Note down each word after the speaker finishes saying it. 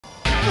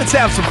Let's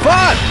have some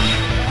fun!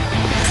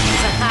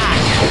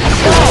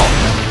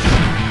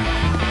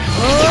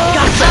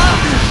 Gotcha!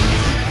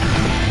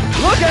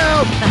 Look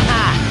out!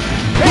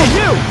 Hey,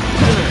 you!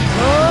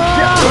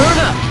 Burn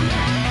up!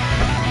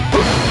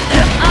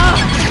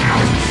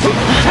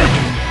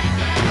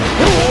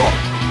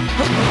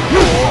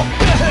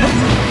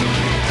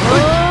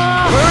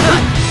 Burn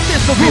up!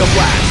 This'll be a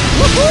blast!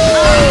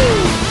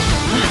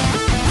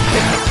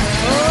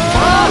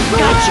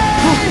 Gotcha!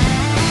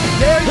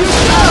 There you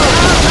go!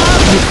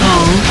 You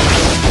call?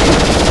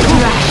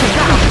 Crash it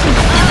out!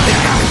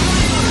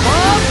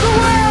 Bombs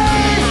away!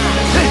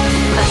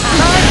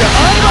 Time to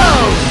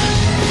unload!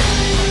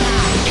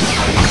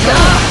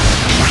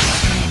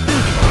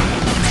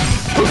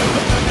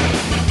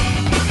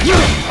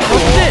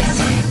 What's this?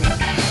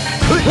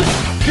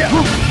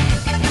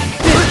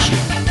 Ditch!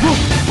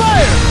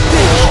 Fire!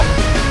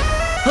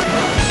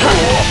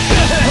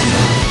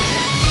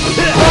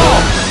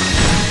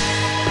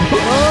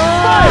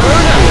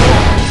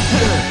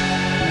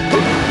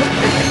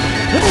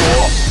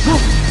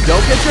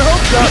 Don't get your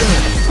hopes up!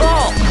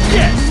 Ball!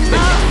 Yes!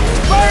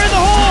 Fire in the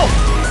hole!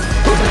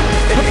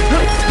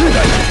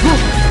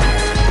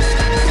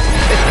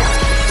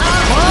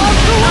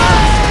 Bombs away!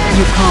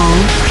 You call?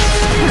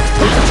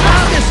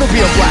 This'll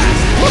be a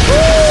blast! You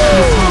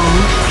call?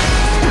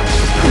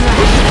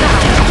 Crash it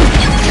out!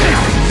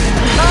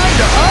 Time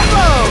to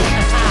unload!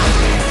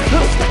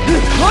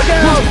 Look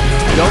out!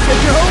 Don't get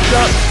your hopes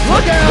up!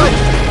 Look out!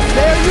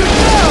 There you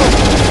go!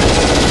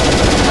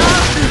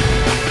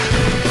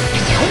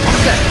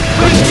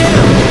 Bring it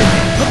down!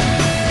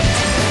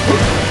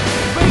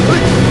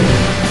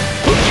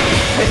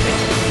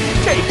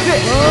 Take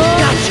this!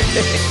 Gotcha!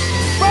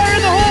 Fire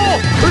in the hole!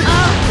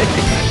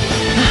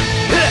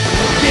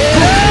 Get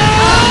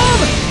him!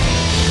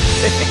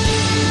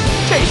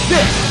 Take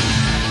this!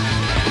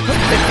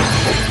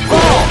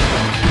 Ball!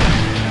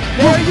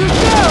 There you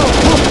go!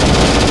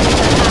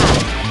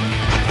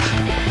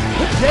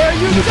 There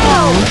you go!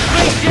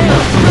 Bring it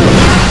down!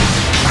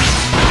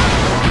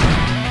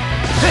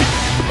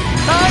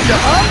 Time to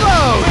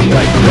unload!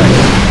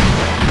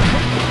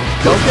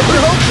 Don't get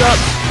your hopes up!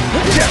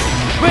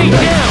 Bring it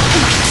down!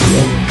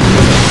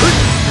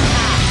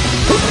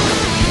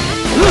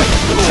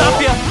 Stop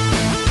ya!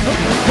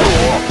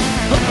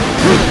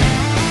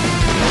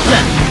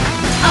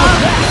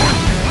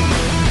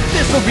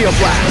 This'll be a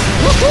blast!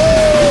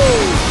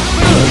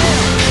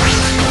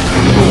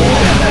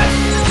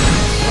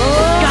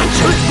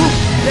 Gotcha!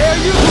 There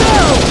you go!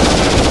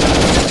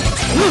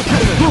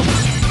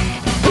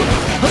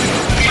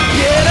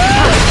 Get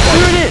up!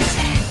 Here it is!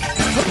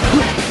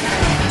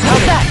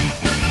 How's that?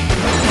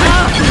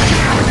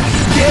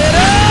 Get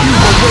up!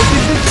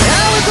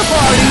 Now it's a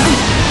party!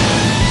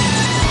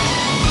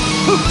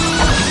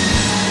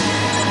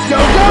 Go,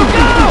 go,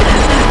 go!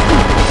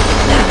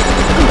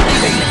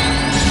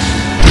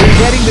 You're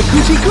getting the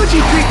coochie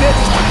coochie treatment!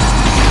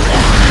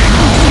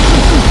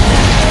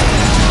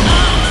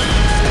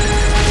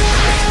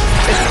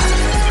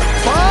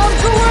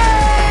 Bombs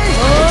away!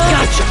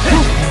 Gotcha!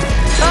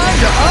 Time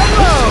to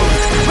unload!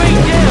 Bring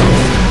it down!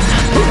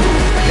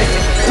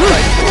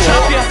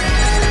 Stop ya!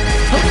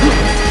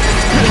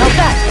 How's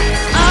that?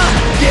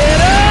 Get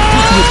up!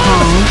 You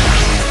call?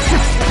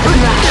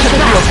 Crash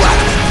it out!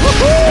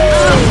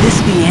 Is this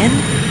the end?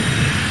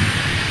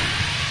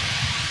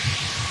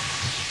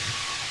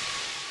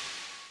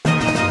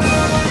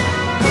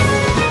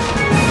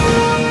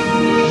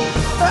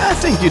 I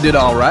think you did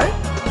all right.